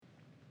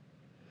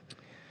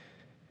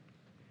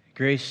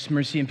Grace,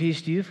 mercy, and peace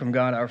to you from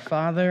God our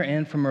Father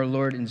and from our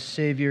Lord and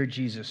Savior,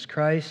 Jesus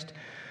Christ.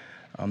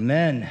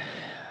 Amen.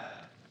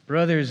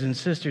 Brothers and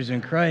sisters in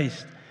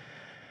Christ,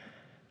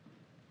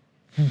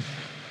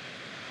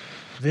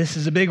 this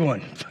is a big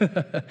one.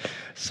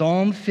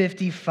 Psalm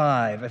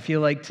 55. I feel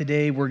like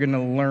today we're going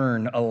to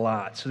learn a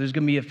lot. So there's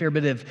going to be a fair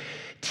bit of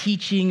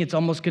teaching. It's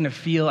almost going to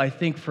feel, I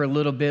think, for a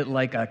little bit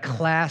like a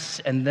class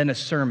and then a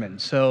sermon.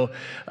 So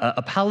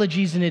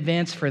apologies in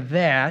advance for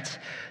that.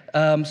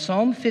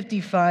 Psalm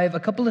 55, a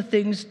couple of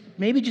things,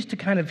 maybe just to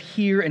kind of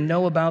hear and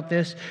know about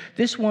this.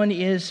 This one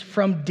is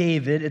from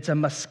David. It's a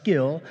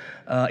maskil,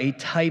 a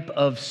type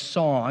of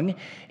song.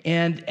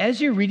 And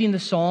as you're reading the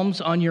Psalms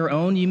on your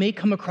own, you may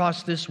come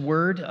across this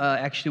word.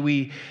 Actually,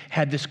 we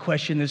had this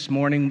question this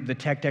morning. The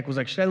tech deck was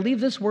like, should I leave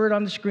this word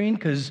on the screen?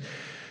 Because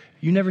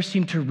you never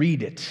seem to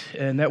read it.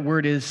 And that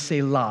word is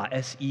Selah,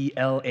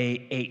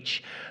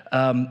 S-E-L-A-H.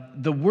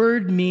 The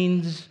word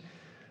means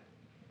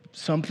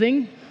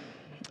something.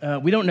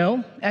 We don't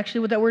know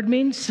actually what that word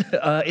means.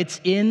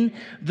 It's in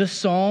the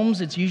Psalms.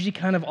 It's usually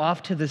kind of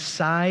off to the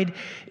side.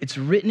 It's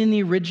written in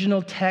the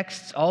original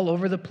texts all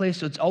over the place,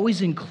 so it's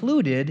always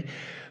included,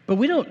 but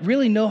we don't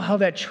really know how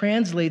that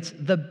translates.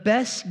 The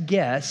best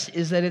guess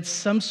is that it's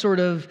some sort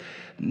of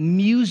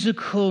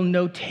musical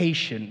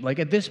notation. Like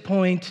at this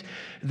point,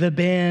 the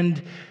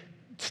band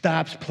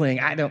stops playing.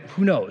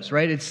 Who knows,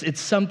 right?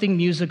 It's something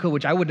musical,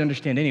 which I wouldn't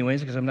understand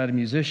anyways because I'm not a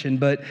musician,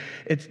 but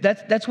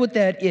that's what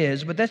that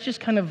is. But that's just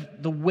kind of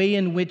the way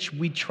in which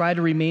we try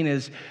to remain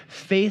as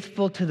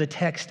faithful to the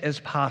text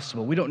as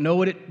possible. We don't know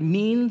what it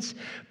means,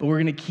 but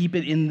we're going to keep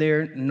it in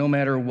there no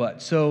matter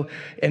what. So,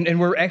 and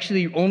we're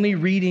actually only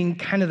reading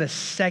kind of the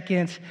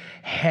second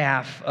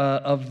half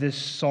of this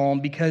psalm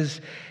because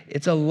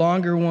it's a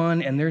longer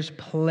one, and there's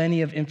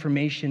plenty of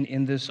information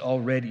in this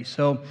already.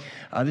 So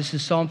this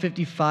is Psalm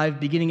 55,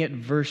 beginning at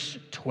verse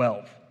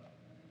 12.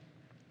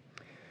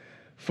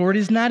 For it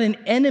is not an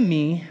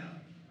enemy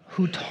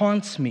who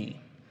taunts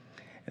me,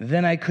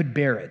 then I could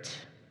bear it.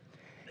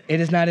 It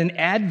is not an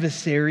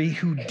adversary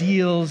who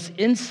deals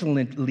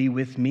insolently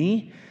with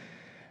me,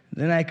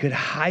 then I could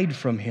hide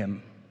from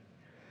him.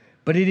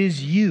 But it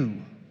is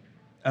you,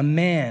 a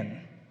man,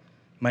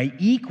 my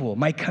equal,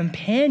 my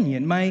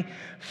companion, my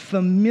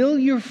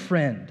familiar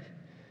friend.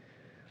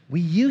 We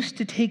used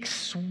to take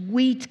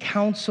sweet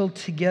counsel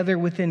together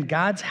within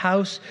God's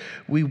house.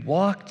 We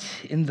walked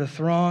in the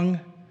throng.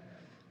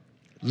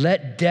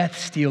 Let death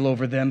steal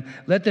over them.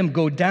 Let them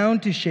go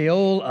down to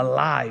Sheol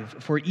alive,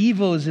 for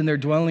evil is in their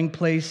dwelling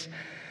place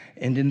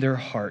and in their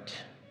heart.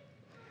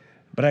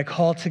 But I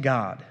call to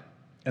God,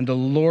 and the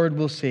Lord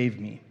will save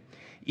me.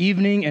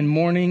 Evening and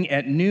morning,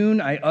 at noon,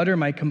 I utter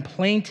my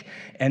complaint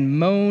and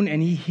moan,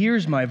 and he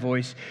hears my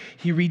voice.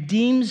 He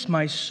redeems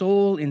my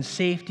soul in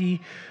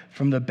safety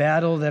from the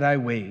battle that I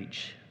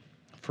wage.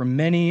 For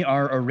many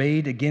are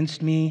arrayed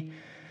against me.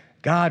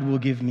 God will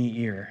give me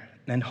ear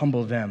and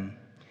humble them.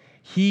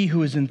 He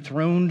who is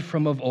enthroned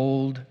from of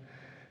old,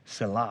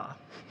 Selah,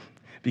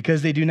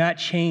 because they do not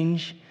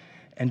change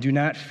and do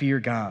not fear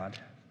God.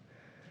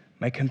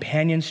 My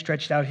companion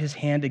stretched out his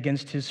hand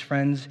against his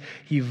friends.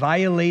 He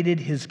violated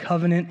his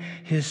covenant.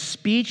 His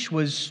speech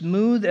was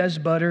smooth as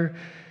butter,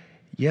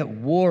 yet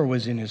war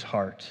was in his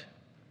heart.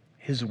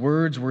 His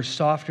words were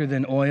softer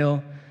than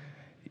oil,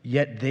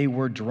 yet they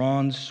were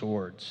drawn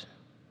swords.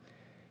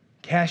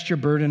 Cast your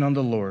burden on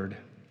the Lord,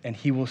 and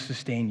he will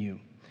sustain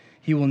you.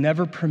 He will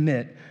never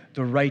permit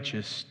the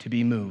righteous to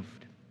be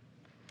moved.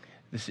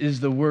 This is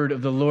the word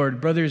of the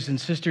Lord. Brothers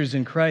and sisters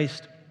in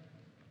Christ,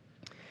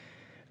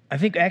 I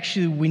think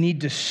actually we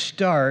need to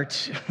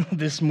start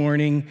this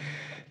morning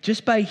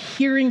just by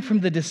hearing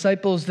from the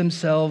disciples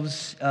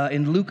themselves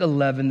in Luke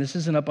 11. This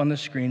isn't up on the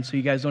screen, so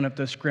you guys don't have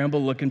to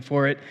scramble looking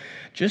for it.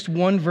 Just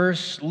one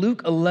verse,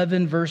 Luke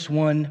 11, verse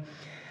 1.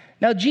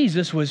 Now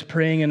Jesus was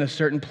praying in a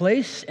certain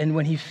place, and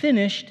when he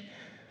finished,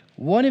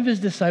 one of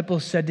his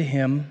disciples said to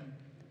him,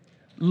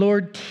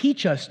 Lord,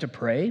 teach us to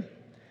pray,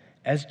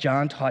 as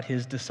John taught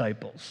his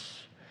disciples.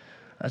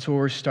 That's where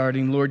we're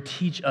starting. Lord,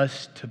 teach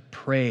us to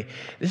pray.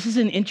 This is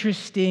an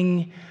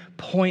interesting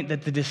point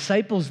that the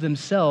disciples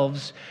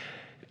themselves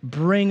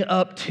bring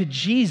up to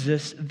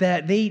Jesus,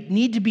 that they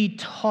need to be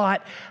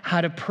taught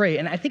how to pray.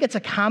 And I think it's a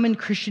common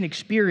Christian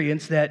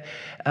experience that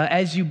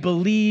as you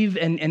believe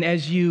and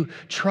as you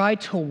try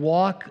to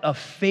walk a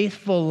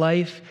faithful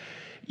life,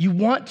 you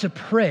want to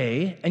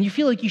pray, and you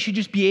feel like you should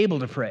just be able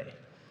to pray.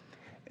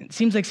 It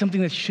seems like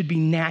something that should be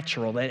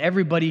natural, that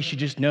everybody should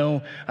just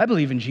know, I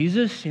believe in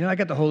Jesus. I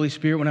got the Holy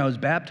Spirit when I was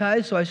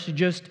baptized, so I should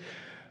just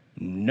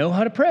know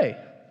how to pray.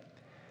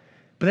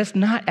 But that's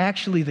not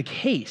actually the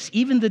case.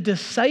 Even the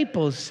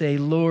disciples say,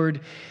 Lord,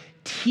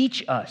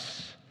 teach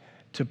us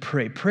to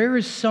pray. Prayer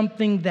is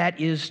something that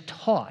is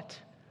taught.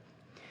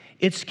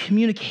 It's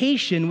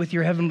communication with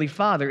your Heavenly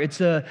Father. It's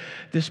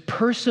this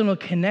personal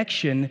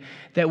connection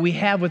that we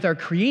have with our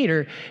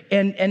Creator.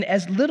 And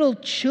as little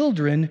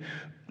children,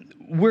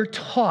 we're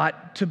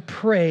taught to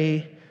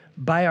pray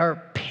by our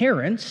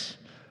parents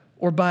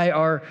or by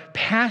our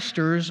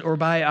pastors or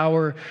by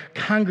our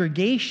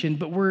congregation,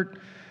 but we're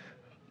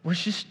we're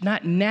just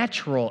not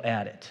natural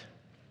at it.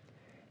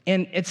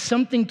 And it's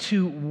something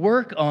to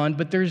work on,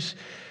 but there's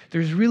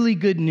really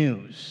good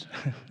news.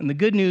 And the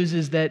good news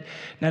is that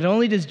not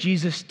only does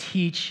Jesus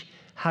teach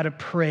how to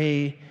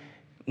pray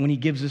when he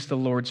gives us the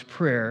Lord's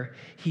Prayer,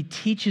 he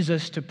teaches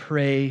us to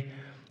pray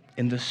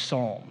in the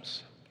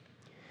Psalms.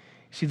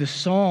 See, the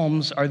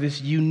Psalms are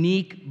this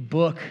unique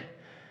book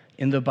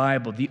in the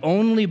Bible, the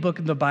only book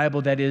in the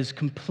Bible that is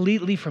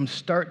completely from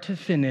start to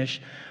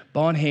finish.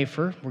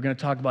 Bonhoeffer, we're going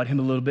to talk about him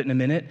a little bit in a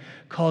minute,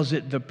 calls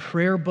it the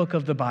prayer book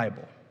of the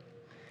Bible.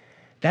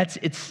 That's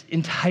its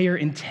entire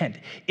intent.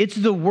 It's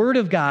the Word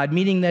of God,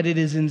 meaning that it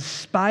is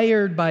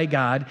inspired by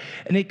God,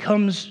 and it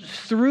comes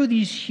through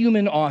these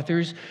human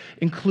authors,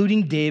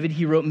 including David.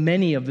 He wrote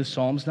many of the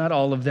Psalms, not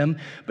all of them,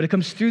 but it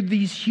comes through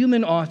these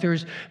human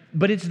authors,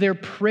 but it's their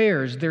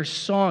prayers, their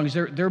songs,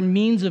 their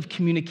means of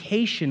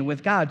communication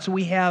with God. So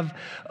we have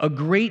a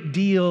great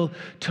deal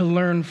to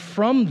learn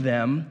from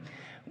them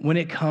when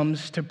it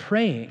comes to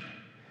praying.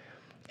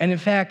 And in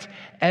fact,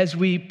 as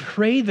we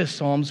pray the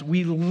Psalms,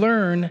 we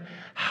learn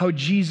how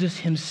Jesus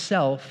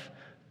himself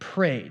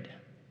prayed.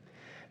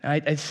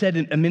 I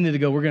said a minute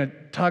ago, we're going to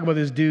talk about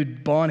this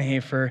dude,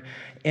 Bonhoeffer,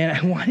 and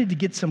I wanted to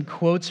get some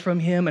quotes from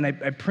him, and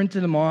I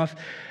printed them off.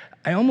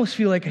 I almost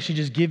feel like I should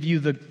just give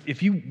you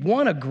if you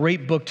want a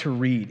great book to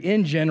read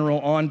in general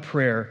on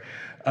prayer,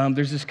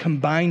 there's this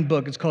combined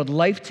book. It's called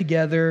Life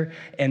Together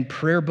and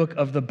Prayer Book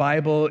of the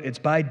Bible. It's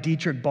by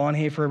Dietrich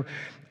Bonhoeffer.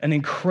 An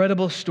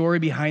incredible story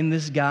behind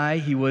this guy.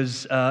 He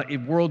was a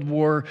World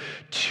War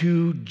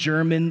II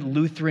German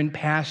Lutheran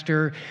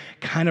pastor,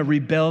 kind of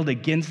rebelled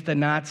against the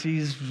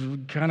Nazis,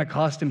 kind of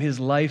cost him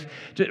his life.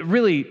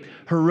 Really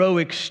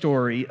heroic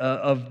story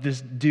of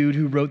this dude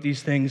who wrote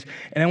these things.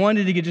 And I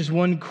wanted to get just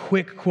one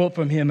quick quote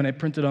from him, and I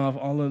printed off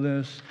all of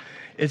this.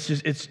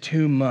 It's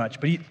too much.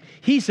 But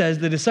he says,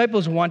 the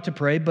disciples want to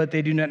pray, but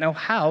they do not know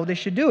how they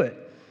should do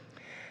it.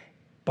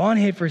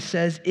 Bonhoeffer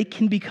says it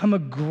can become a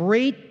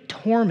great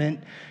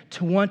torment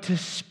to want to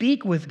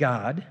speak with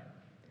God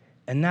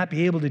and not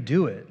be able to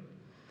do it,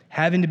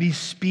 having to be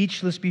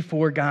speechless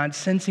before God,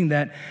 sensing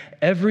that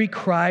every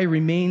cry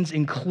remains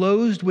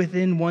enclosed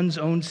within one's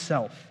own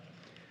self,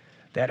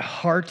 that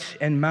heart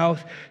and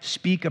mouth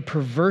speak a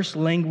perverse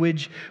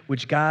language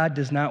which God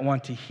does not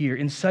want to hear.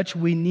 In such,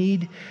 we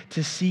need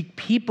to seek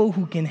people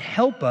who can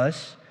help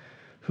us,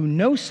 who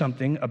know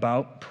something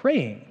about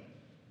praying.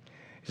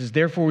 He says,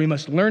 therefore, we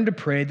must learn to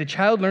pray. The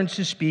child learns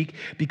to speak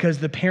because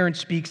the parent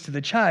speaks to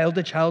the child.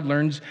 The child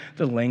learns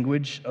the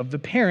language of the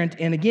parent.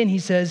 And again, he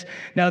says,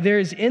 now there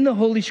is in the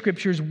Holy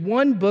Scriptures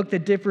one book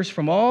that differs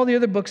from all the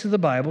other books of the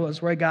Bible.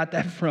 That's where I got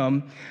that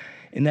from,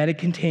 in that it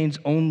contains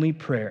only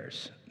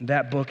prayers.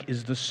 That book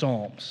is the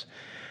Psalms.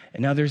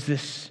 And now there's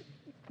this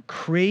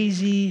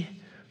crazy,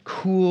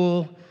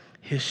 cool,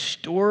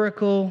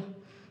 historical,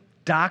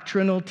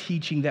 doctrinal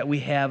teaching that we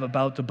have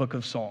about the book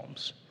of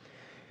Psalms.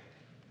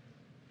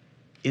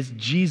 It's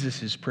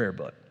Jesus' prayer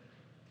book.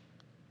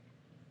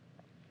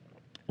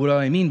 What do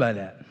I mean by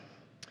that?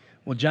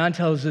 Well, John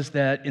tells us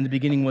that in the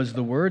beginning was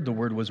the Word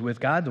was with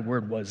God, the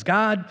Word was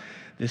God.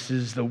 This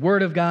is the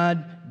Word of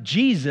God.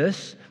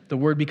 Jesus, the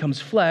Word becomes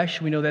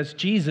flesh. We know that's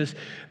Jesus.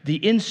 The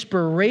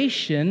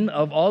inspiration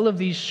of all of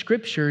these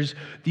scriptures,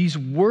 these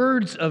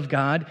words of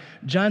God,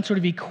 John sort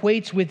of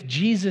equates with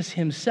Jesus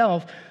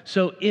himself.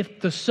 So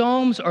if the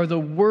Psalms are the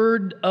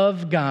Word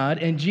of God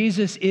and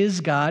Jesus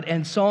is God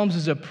and Psalms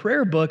is a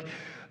prayer book,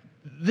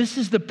 this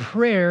is the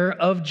prayer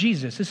of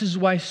Jesus. This is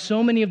why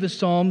so many of the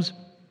Psalms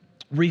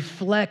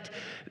reflect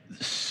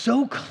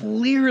so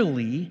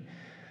clearly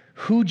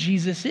who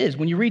Jesus is.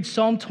 When you read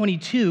Psalm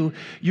 22,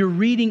 you're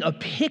reading a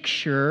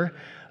picture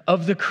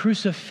of the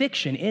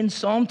crucifixion. In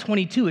Psalm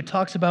 22, it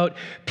talks about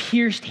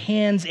pierced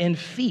hands and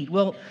feet.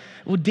 Well,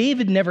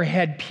 David never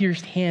had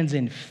pierced hands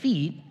and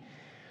feet.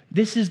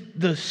 This is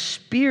the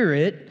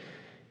Spirit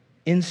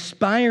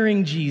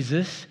inspiring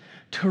Jesus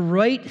to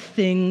write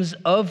things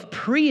of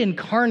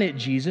pre-incarnate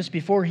Jesus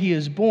before he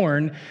is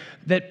born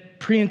that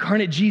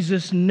pre-incarnate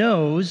Jesus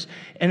knows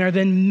and are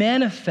then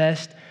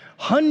manifest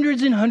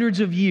hundreds and hundreds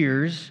of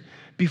years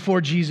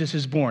before Jesus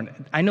is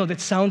born. I know that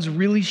sounds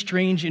really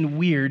strange and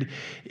weird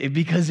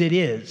because it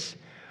is.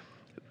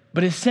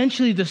 But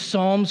essentially the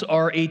Psalms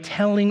are a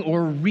telling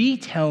or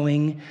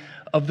retelling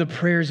of the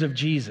prayers of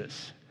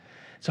Jesus.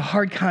 It's a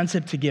hard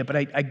concept to get, but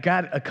I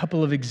got a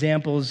couple of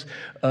examples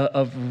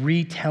of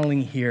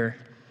retelling here.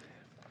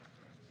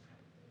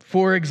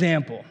 For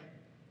example,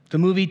 the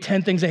movie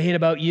 10 Things I Hate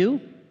About You.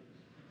 You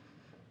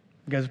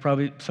guys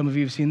probably, some of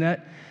you have seen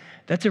that.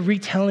 That's a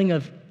retelling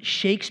of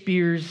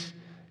Shakespeare's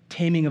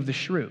Taming of the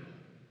Shrew.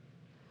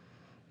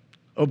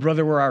 Oh,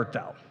 Brother, Where Art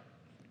Thou?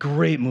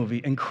 Great movie,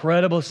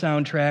 incredible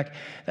soundtrack.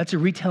 That's a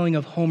retelling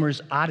of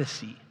Homer's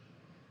Odyssey,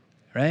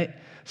 right?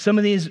 Some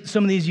of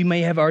these you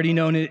may have already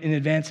known in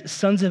advance.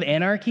 Sons of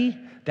Anarchy,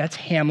 that's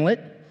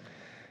Hamlet.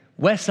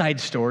 West Side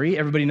Story,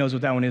 everybody knows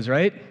what that one is,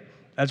 right?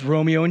 That's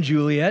Romeo and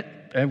Juliet.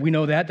 We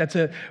know that. That's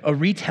a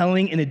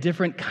retelling in a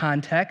different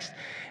context.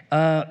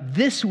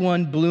 This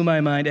one blew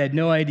my mind. I had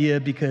no idea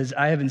because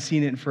I haven't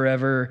seen it in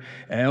forever,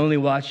 and I only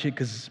watched it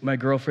because my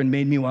girlfriend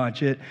made me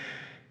watch it.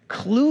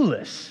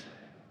 Clueless.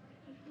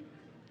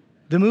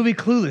 The movie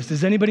Clueless.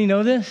 Does anybody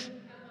know this?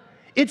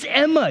 It's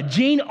Emma,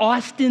 Jane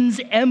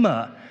Austen's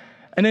Emma.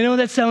 And I know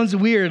that sounds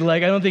weird.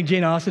 Like, I don't think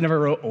Jane Austen ever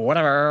wrote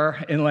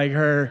whatever in like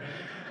her.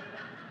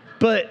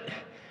 But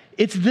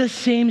it's the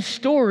same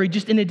story,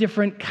 just in a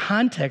different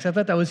context. I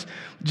thought that was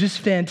just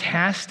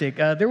fantastic.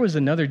 There was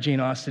another Jane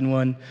Austen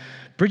one,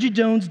 Bridget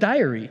Jones'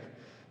 Diary.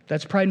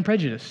 That's Pride and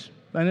Prejudice.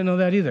 I didn't know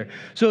that either.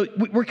 So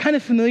we're kind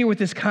of familiar with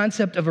this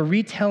concept of a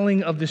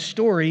retelling of the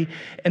story,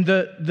 and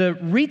the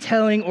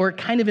retelling, or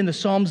kind of in the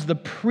Psalms, the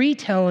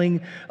pre-telling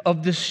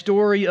of the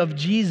story of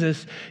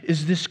Jesus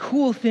is this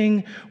cool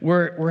thing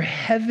where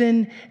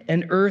heaven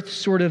and earth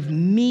sort of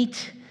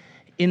meet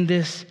in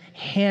this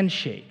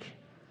handshake.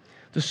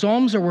 The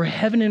Psalms are where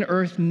heaven and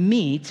earth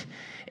meet,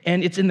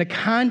 and it's in the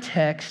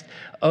context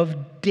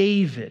of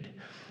David.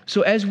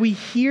 So as we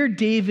hear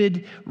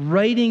David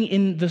writing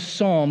in the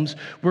Psalms,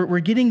 we're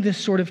getting this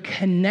sort of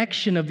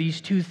connection of these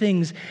two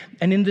things.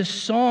 And in this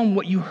psalm,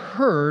 what you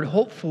heard,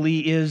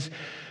 hopefully, is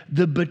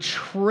the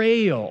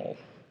betrayal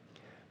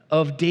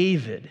of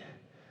David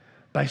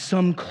by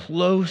some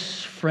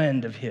close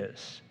friend of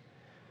his,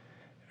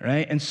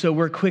 right? And so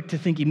we're quick to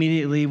think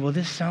immediately, well,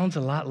 this sounds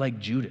a lot like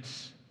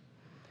Judas.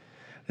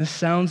 This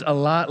sounds a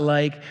lot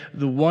like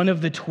the one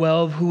of the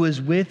 12 who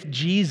was with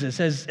Jesus,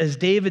 as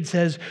David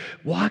says,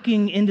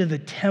 walking into the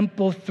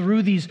temple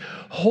through these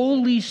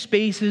holy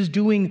spaces,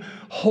 doing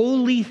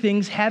holy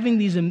things, having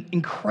these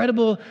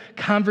incredible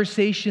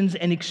conversations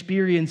and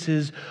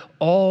experiences,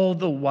 all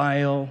the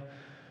while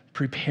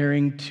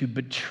preparing to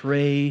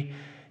betray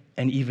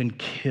and even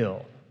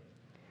kill.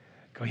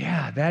 Go,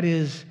 yeah, that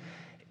is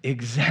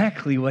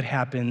exactly what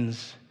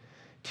happens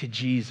to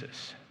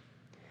Jesus.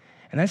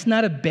 And that's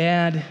not a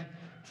bad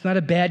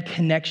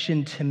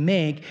connection to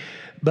make,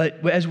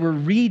 but as we're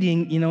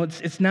reading,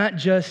 it's not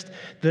just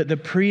the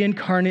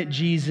pre-incarnate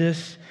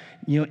Jesus,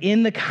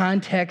 in the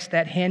context,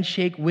 that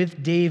handshake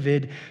with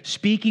David,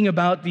 speaking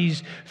about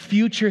these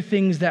future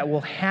things that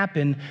will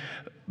happen,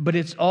 but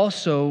it's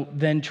also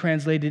then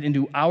translated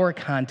into our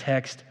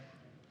context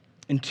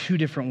in two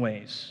different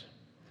ways.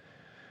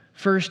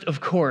 First, of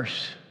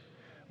course,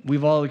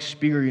 we've all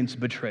experienced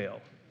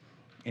betrayal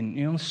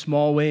in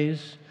small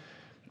ways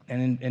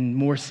and in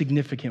more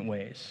significant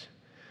ways.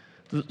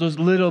 Those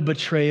little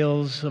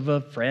betrayals of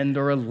a friend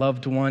or a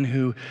loved one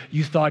who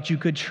you thought you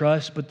could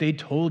trust, but they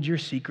told your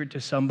secret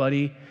to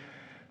somebody.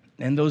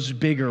 And those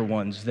bigger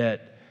ones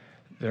that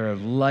they're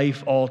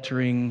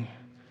life-altering,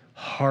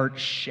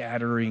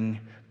 heart-shattering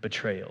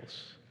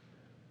betrayals.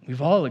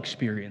 We've all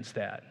experienced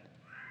that.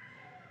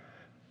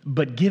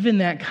 But given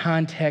that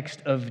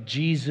context of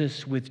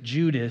Jesus with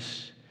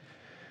Judas,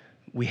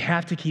 we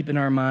have to keep in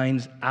our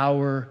minds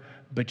our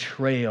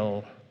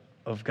betrayal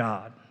of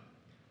God.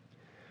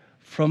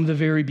 From the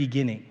very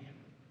beginning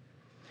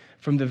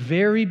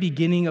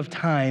of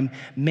time,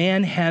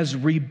 man has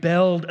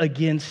rebelled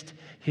against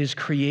his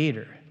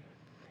Creator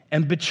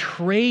and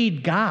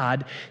betrayed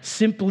God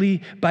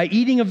simply by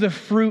eating of the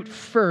fruit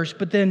first,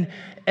 but then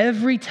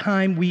every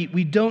time we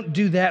don't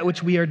do that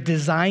which we are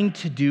designed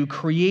to do,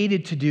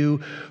 created to do,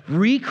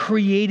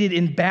 recreated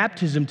in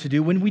baptism to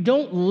do, when we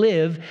don't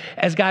live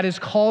as God has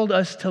called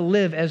us to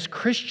live as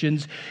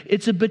Christians,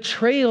 it's a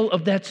betrayal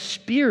of that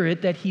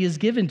spirit that He has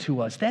given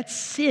to us. That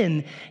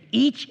sin,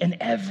 each and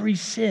every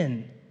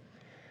sin,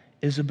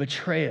 is a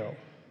betrayal.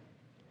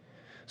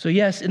 So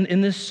yes,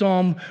 in this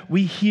psalm,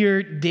 we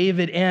hear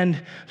David,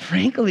 and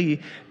frankly,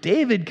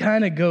 David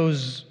kind of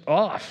goes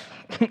off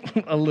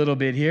a little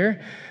bit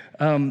here.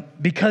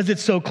 Because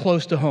it's so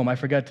close to home. I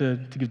forgot to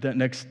give that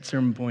next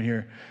sermon point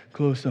here.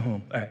 Close to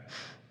home. All right.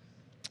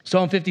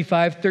 Psalm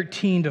 55,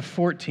 13 to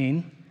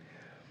 14.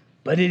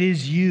 But it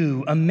is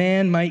you, a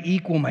man, my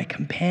equal, my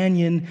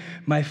companion,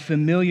 my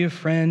familiar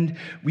friend.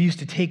 We used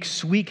to take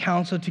sweet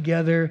counsel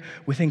together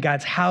within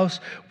God's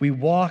house. We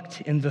walked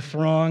in the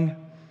throng.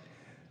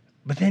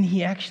 But then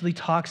he actually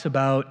talks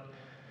about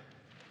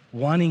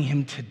wanting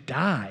him to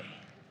die.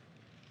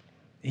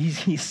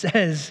 He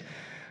says,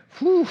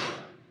 whew,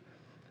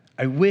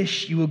 I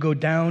wish you will go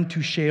down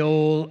to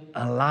Sheol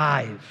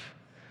alive,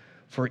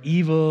 for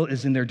evil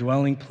is in their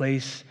dwelling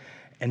place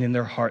and in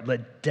their heart.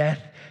 Let death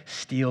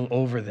steal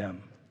over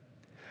them.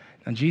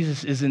 Now,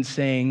 Jesus isn't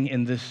saying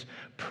in this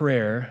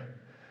prayer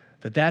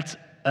that that's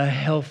a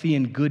healthy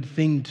and good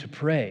thing to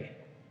pray.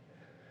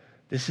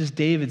 This is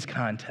David's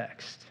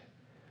context.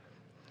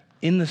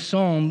 In the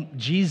psalm,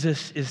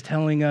 Jesus is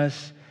telling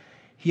us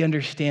he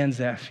understands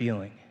that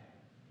feeling.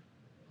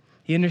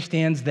 He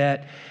understands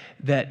that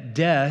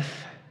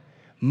death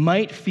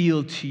might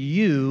feel to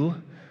you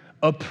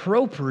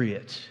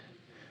appropriate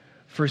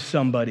for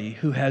somebody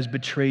who has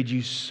betrayed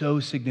you so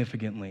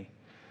significantly.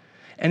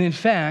 And in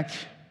fact,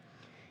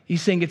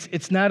 he's saying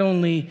it's not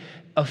only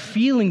a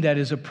feeling that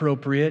is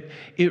appropriate,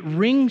 it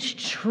rings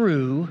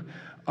true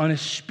on a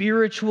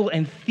spiritual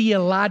and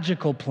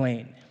theological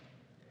plane.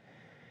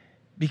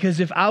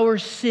 Because if our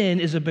sin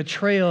is a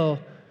betrayal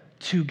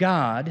to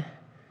God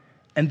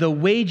and the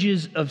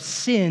wages of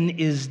sin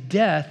is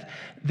death,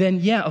 then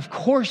yeah, of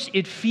course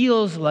it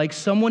feels like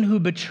someone who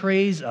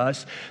betrays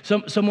us,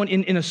 someone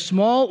in a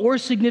small or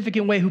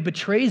significant way who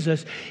betrays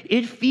us,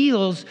 it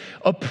feels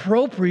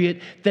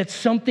appropriate that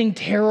something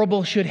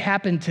terrible should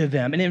happen to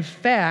them. And in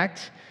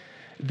fact,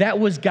 that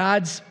was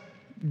God's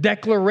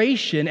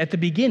declaration at the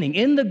beginning.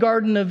 In the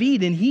Garden of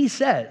Eden, he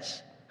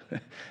says,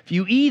 if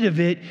you eat of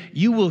it,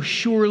 you will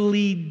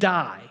surely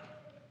die.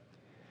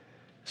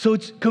 So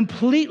it's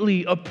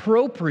completely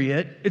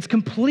appropriate, it's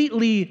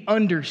completely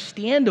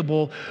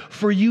understandable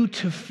for you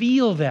to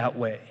feel that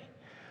way.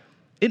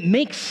 It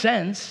makes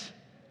sense.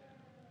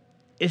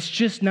 It's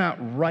just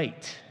not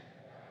right.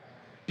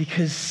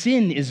 Because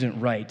sin isn't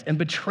right, and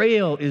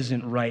betrayal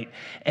isn't right,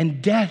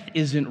 and death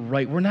isn't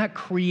right. We're not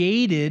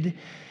created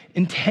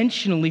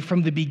intentionally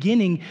from the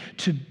beginning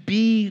to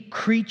be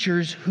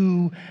creatures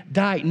who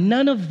die.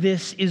 None of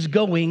this is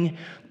going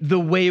the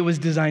way it was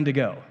designed to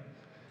go.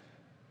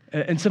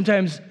 And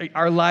sometimes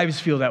our lives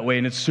feel that way,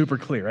 and it's super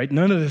clear, right?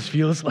 None of this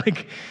feels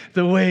like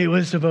the way it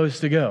was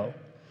supposed to go.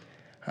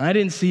 I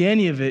didn't see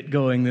any of it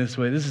going this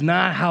way. This is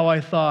not how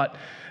I thought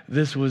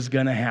this was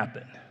going to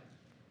happen.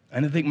 I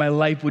didn't think my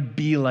life would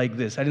be like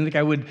this. I didn't think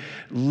I would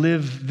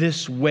live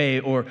this way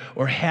or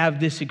have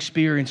this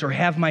experience or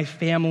have my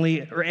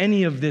family or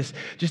any of this.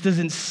 Just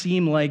doesn't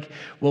seem like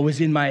what was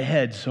in my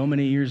head so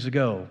many years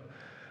ago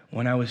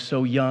when I was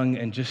so young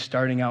and just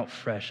starting out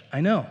fresh.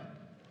 I know.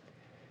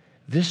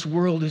 This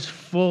world is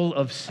full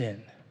of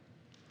sin.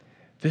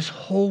 This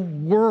whole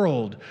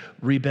world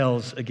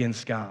rebels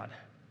against God.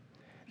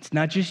 It's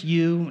not just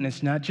you, and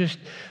it's not just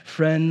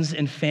friends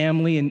and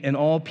family and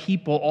all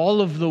people.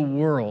 All of the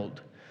world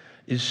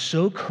is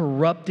so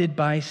corrupted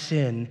by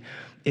sin,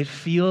 it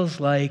feels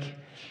like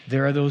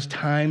there are those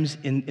times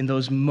in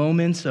those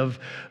moments of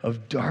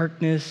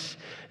darkness,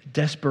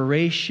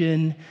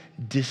 desperation,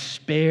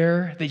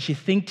 despair, that you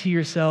think to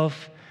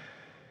yourself,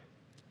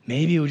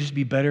 maybe it would just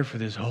be better for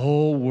this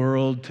whole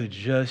world to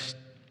just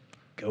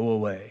go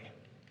away.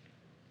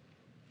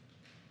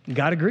 And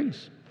God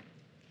agrees.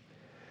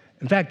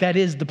 In fact, that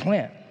is the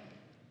plan.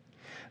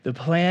 The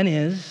plan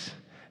is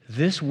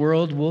this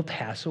world will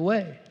pass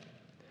away,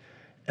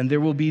 and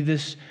there will be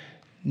this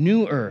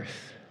new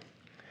earth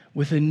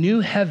with a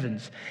new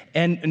heavens.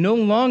 And no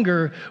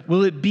longer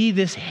will it be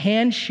this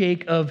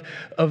handshake of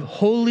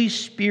Holy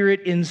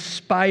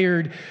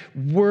Spirit-inspired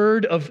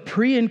word of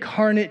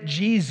pre-incarnate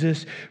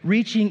Jesus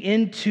reaching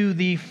into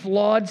the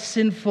flawed,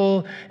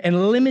 sinful,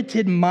 and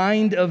limited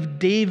mind of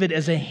David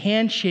as a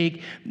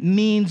handshake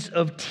means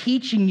of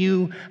teaching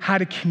you how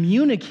to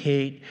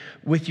communicate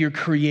with your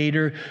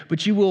Creator,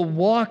 but you will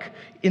walk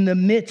in the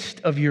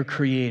midst of your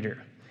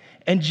Creator.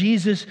 And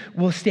Jesus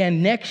will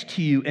stand next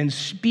to you and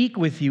speak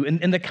with you.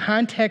 And the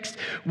context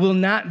will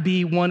not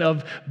be one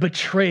of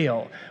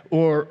betrayal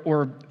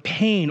or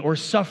pain or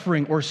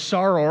suffering or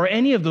sorrow or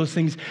any of those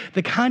things.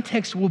 The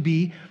context will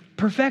be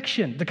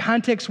perfection. The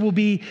context will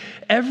be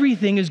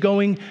everything is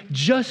going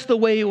just the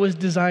way it was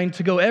designed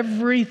to go.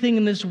 Everything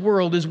in this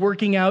world is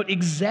working out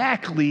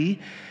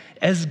exactly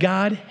as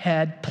God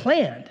had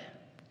planned.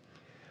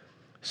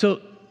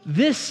 So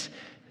this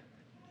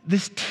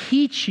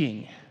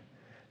teaching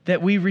that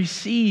we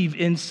receive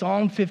in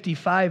Psalm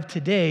 55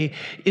 today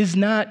is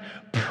not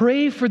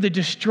pray for the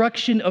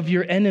destruction of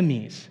your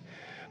enemies,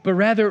 but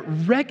rather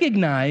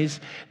recognize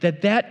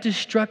that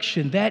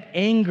destruction, that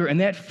anger, and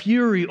that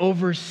fury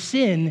over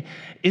sin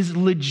is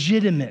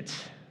legitimate.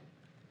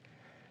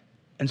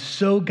 And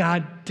so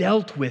God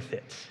dealt with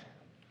it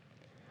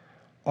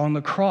on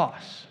the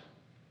cross.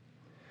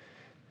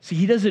 See,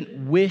 he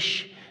doesn't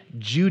wish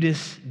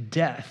Judas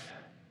death.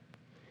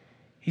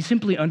 He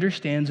simply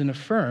understands and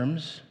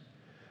affirms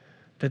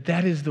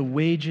that is the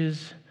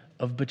wages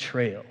of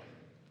betrayal.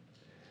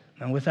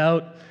 Now,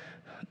 without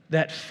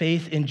that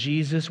faith in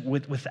Jesus,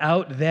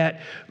 without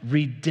that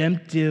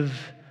redemptive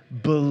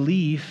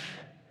belief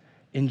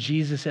in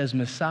Jesus as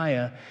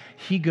Messiah,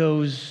 he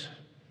goes,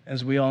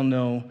 as we all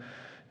know,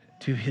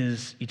 to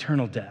his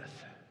eternal death.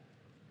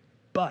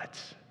 But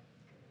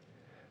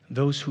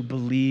those who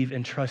believe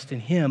and trust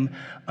in him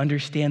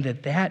understand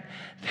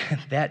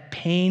that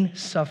pain,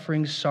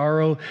 suffering,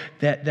 sorrow,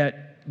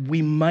 that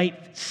we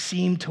might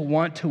seem to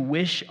want to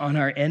wish on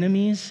our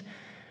enemies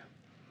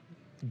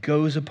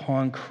goes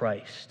upon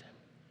Christ.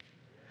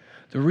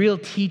 The real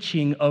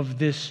teaching of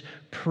this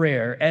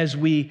prayer, as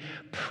we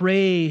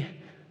pray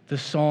the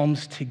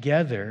Psalms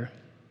together,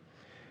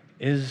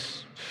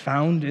 is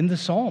found in the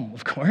Psalm,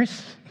 of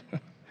course.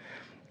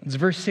 It's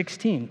verse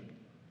 16. It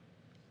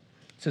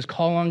says,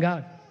 call on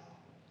God.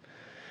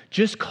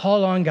 Just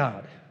call on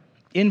God.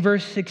 In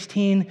verse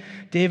 16,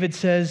 David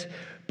says,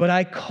 but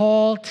I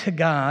call to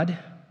God,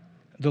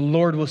 the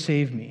Lord will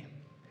save me.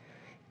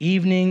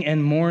 Evening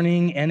and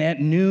morning and at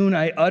noon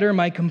I utter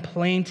my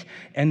complaint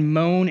and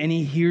moan, and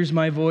he hears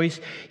my voice.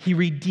 He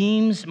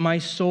redeems my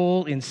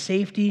soul in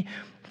safety,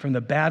 from the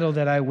battle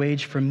that I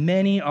wage, for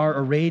many are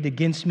arrayed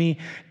against me.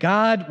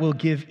 God will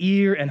give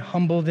ear and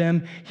humble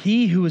them,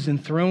 he who is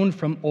enthroned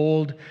from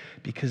old,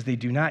 because they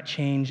do not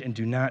change and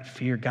do not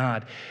fear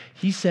God.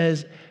 He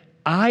says,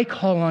 I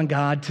call on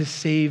God to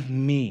save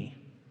me.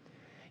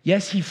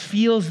 Yes, he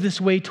feels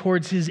this way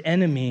towards his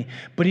enemy,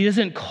 but he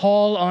doesn't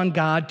call on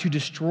God to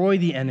destroy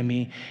the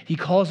enemy. He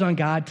calls on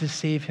God to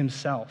save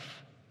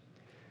himself.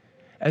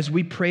 As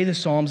we pray the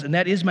Psalms, and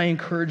that is my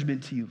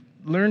encouragement to you,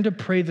 learn to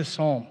pray the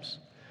Psalms.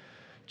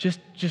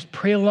 Just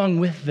pray along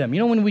with them. You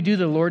know, when we do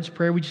the Lord's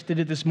Prayer, we just did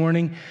it this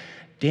morning,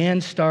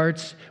 Dan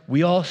starts,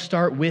 we all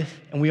start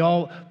with, and we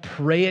all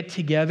pray it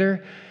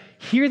together.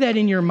 Hear that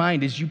in your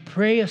mind as you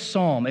pray a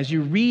psalm, as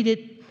you read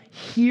it,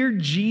 hear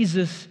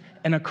Jesus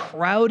and a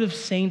crowd of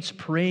saints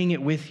praying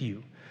it with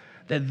you,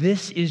 that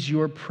this is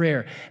your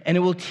prayer. And it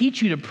will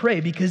teach you to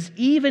pray, because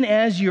even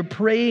as you're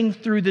praying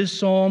through this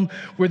psalm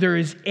where there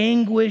is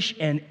anguish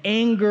and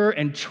anger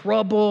and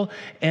trouble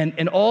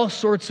and all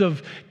sorts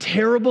of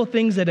terrible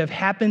things that have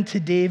happened to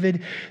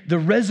David, the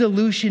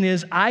resolution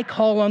is, I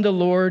call on the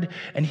Lord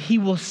and he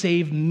will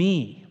save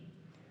me,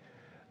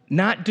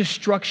 not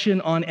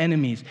destruction on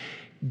enemies.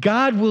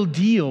 God will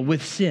deal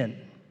with sin,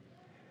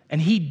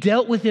 and he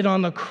dealt with it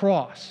on the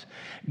cross.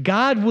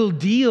 God will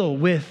deal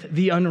with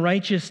the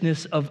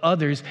unrighteousness of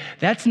others.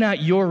 That's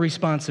not your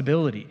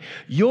responsibility.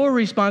 Your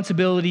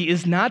responsibility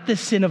is not the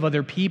sin of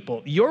other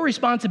people. Your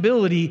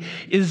responsibility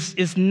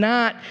is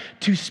not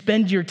to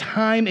spend your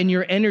time and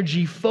your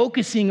energy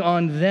focusing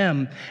on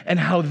them and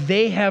how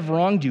they have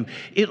wronged you.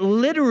 It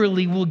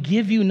literally will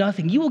give you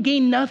nothing. You will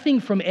gain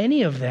nothing from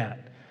any of that.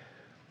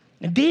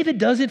 And David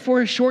does it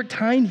for a short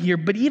time here,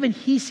 but even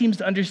he seems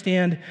to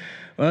understand,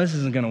 well, this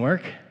isn't going to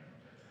work.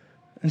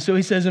 And so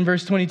he says in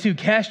verse 22,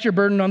 cast your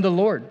burden on the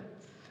Lord,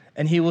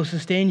 and he will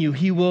sustain you.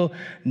 He will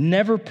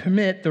never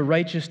permit the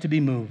righteous to be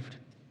moved.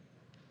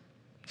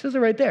 He says it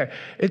right there.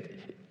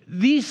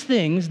 These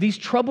things, these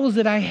troubles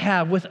that I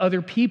have with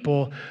other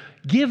people,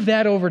 give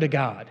that over to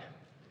God.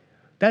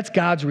 That's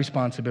God's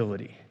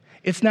responsibility.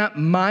 It's not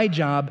my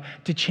job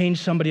to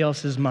change somebody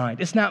else's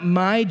mind. It's not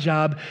my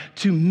job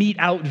to mete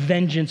out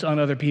vengeance on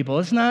other people.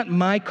 It's not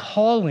my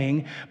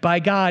calling by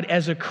God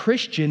as a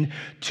Christian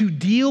to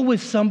deal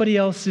with somebody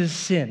else's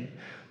sin.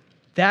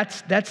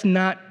 That's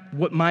not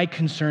what my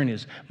concern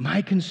is.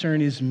 My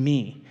concern is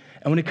me.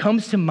 And when it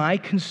comes to my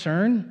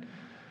concern,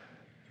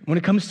 when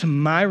it comes to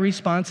my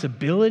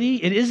responsibility,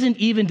 it isn't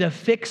even to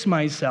fix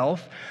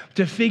myself,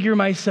 to figure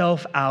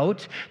myself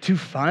out, to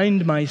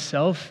find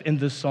myself in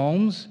the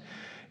Psalms.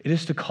 It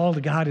is to call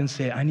to God and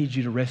say, I need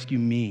you to rescue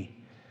me.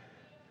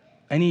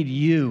 I need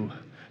you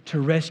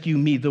to rescue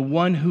me, the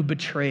one who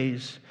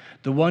betrays,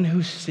 the one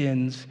who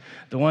sins,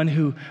 the one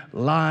who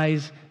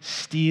lies,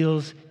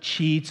 steals,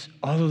 cheats,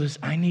 all of this.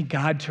 I need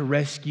God to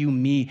rescue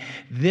me.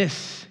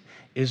 This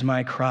is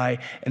my cry,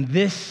 and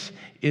this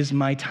is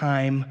my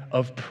time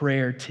of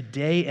prayer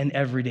today and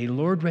every day.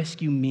 Lord,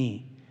 rescue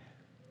me.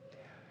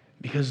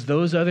 Because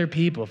those other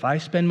people, if I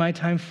spend my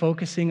time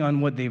focusing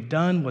on what they've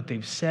done, what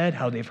they've said,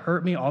 how they've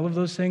hurt me, all of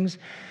those things,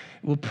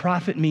 it will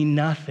profit me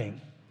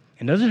nothing.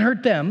 It doesn't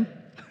hurt them.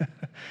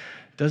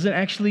 Doesn't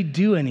actually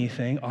do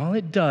anything. All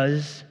it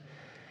does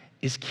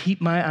is keep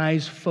my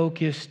eyes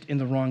focused in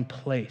the wrong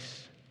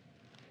place.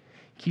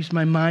 Keeps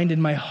my mind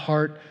and my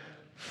heart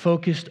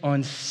focused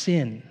on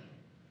sin,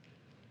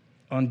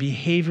 on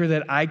behavior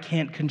that I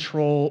can't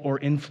control or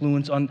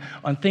influence, on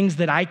things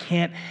that I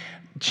can't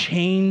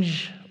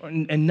change,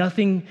 and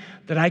nothing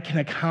that I can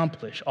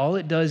accomplish. All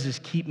it does is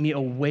keep me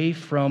away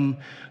from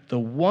the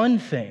one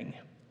thing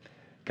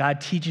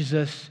God teaches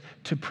us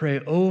to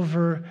pray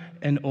over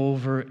and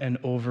over and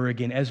over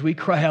again. As we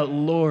cry out,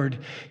 Lord,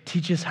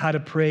 teach us how to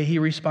pray, he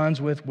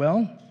responds with,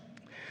 well,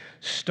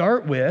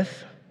 start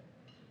with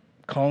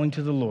calling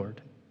to the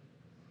Lord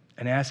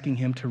and asking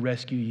him to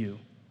rescue you.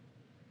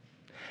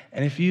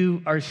 And if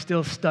you are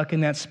still stuck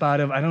in that spot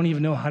of, I don't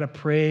even know how to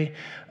pray,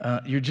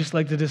 you're just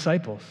like the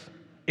disciples.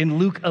 In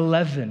Luke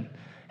 11,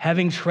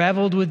 having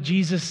traveled with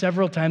Jesus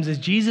several times, as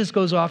Jesus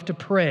goes off to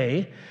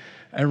pray,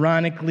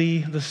 ironically,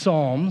 the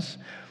Psalms,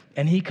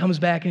 and he comes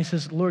back and he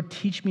says, Lord,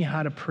 teach me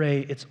how to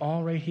pray. It's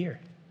all right here.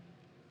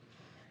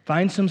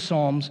 Find some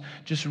Psalms,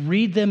 just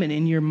read them, and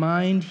in your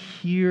mind,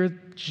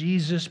 hear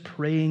Jesus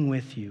praying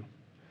with you.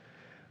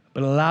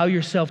 But allow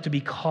yourself to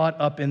be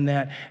caught up in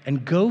that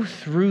and go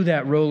through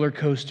that roller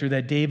coaster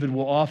that David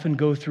will often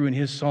go through in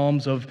his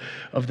Psalms of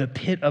the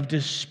pit of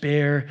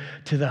despair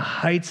to the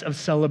heights of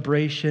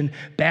celebration,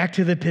 back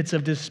to the pits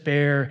of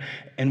despair,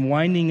 and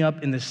winding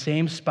up in the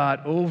same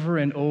spot over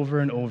and over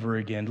and over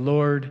again.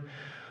 Lord,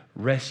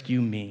 rescue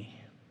me.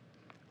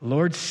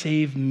 Lord,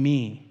 save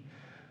me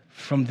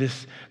from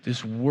this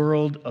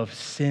world of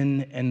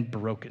sin and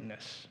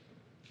brokenness.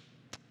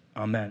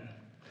 Amen.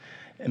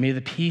 And may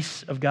the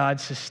peace of God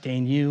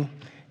sustain you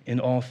in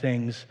all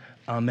things.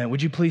 Amen.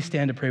 Would you please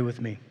stand to pray with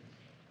me?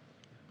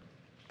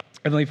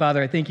 Heavenly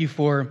Father, I thank you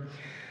for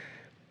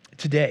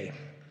today,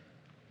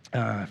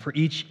 for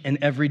each and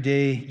every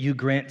day you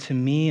grant to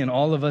me and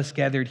all of us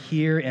gathered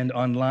here and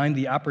online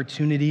the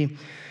opportunity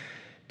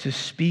to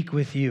speak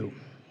with you,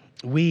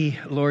 We,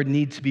 Lord,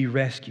 need to be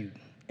rescued.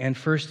 And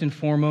first and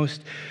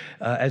foremost,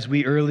 as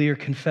we earlier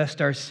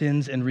confessed our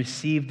sins and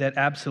received that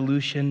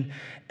absolution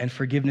and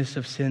forgiveness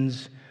of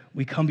sins,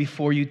 we come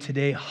before you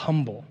today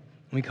humble.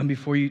 We come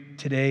before you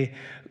today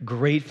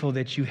grateful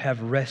that you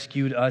have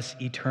rescued us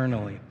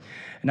eternally.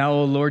 Now,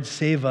 O Lord,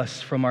 save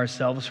us from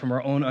ourselves, from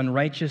our own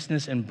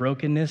unrighteousness and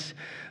brokenness,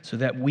 so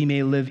that we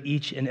may live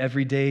each and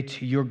every day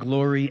to your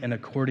glory and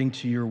according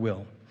to your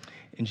will.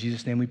 In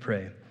Jesus' name we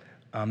pray.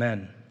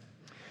 Amen.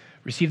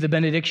 Receive the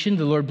benediction.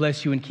 The Lord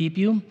bless you and keep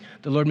you.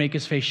 The Lord make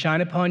his face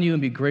shine upon you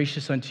and be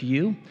gracious unto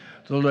you.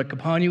 The Lord look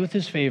upon you with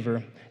his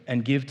favor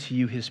and give to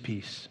you his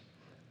peace.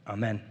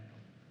 Amen.